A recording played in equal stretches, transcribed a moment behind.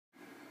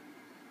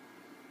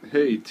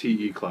Hey,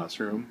 TE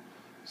classroom.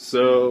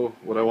 So,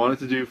 what I wanted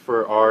to do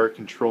for our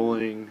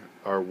controlling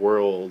our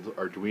world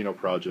Arduino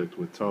project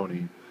with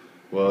Tony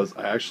was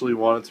I actually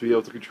wanted to be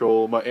able to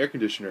control my air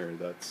conditioner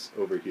that's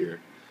over here.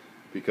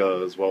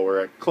 Because while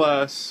we're at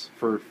class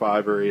for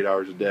 5 or 8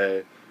 hours a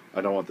day,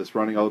 I don't want this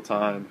running all the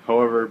time.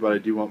 However, but I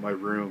do want my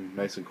room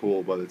nice and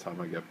cool by the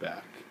time I get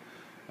back.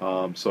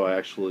 So I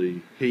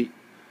actually hate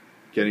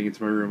getting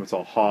into my room. It's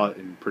all hot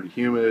and pretty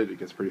humid. It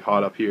gets pretty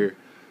hot up here.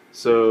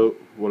 So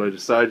what I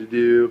decided to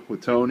do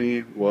with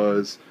Tony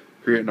was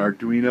create an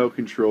Arduino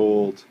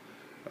controlled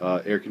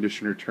air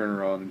conditioner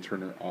turner on and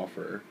turner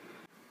offer.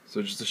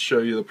 So just to show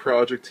you the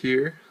project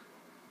here,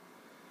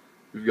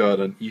 we've got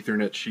an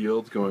Ethernet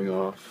shield going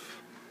off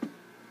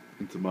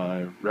into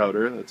my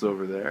router that's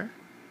over there.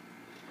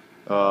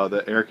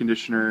 The air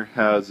conditioner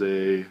has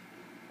a IR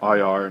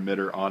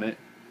emitter on it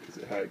because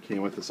it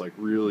came with this like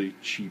really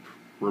cheap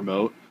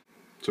remote.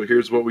 So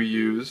here's what we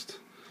used.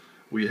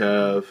 We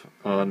have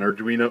an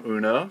Arduino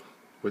Uno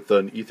with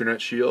an Ethernet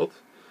shield,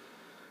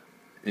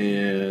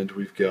 and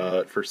we've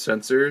got, for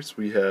sensors,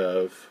 we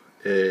have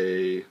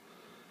a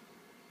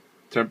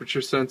temperature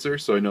sensor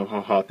so I know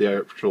how hot the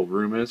actual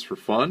room is for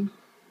fun.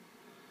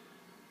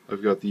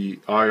 I've got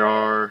the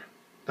IR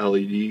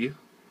LED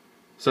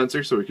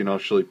sensor so we can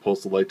actually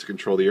pulse the light to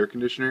control the air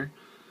conditioner.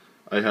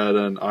 I had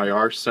an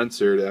IR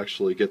sensor to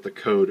actually get the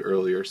code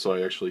earlier, so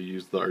I actually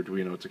used the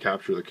Arduino to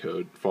capture the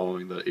code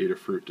following the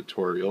Adafruit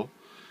tutorial.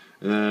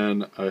 And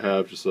then I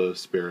have just a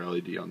spare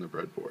LED on the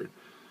breadboard.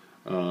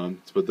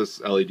 But this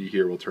LED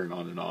here will turn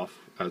on and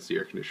off as the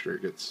air conditioner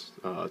gets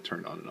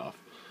turned on and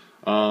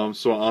off.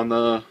 So on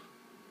the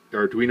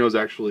Arduino is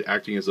actually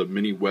acting as a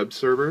mini web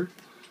server.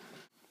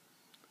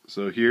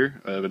 So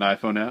here I have an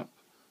iPhone app.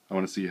 I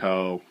want to see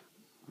how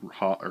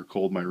hot or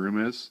cold my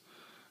room is.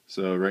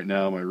 So right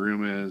now my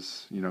room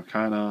is,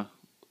 kind of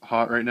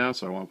hot right now,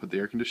 so I want to put the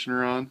air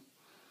conditioner on,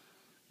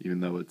 even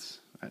though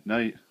it's at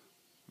night.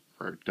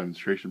 For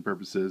demonstration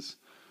purposes,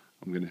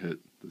 I'm going to hit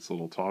this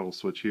little toggle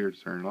switch here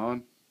to turn it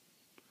on.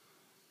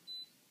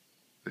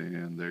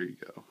 And there you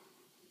go.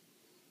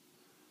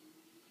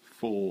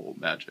 Full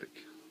magic.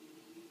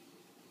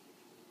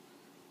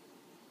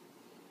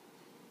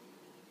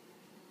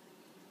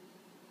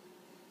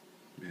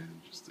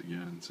 And just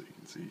again so you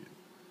can see it.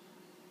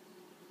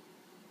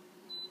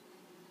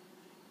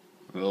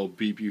 The little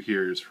beep you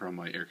hear is from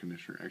my air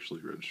conditioner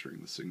actually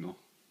registering the signal.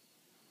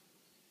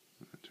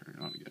 Turn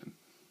it on again.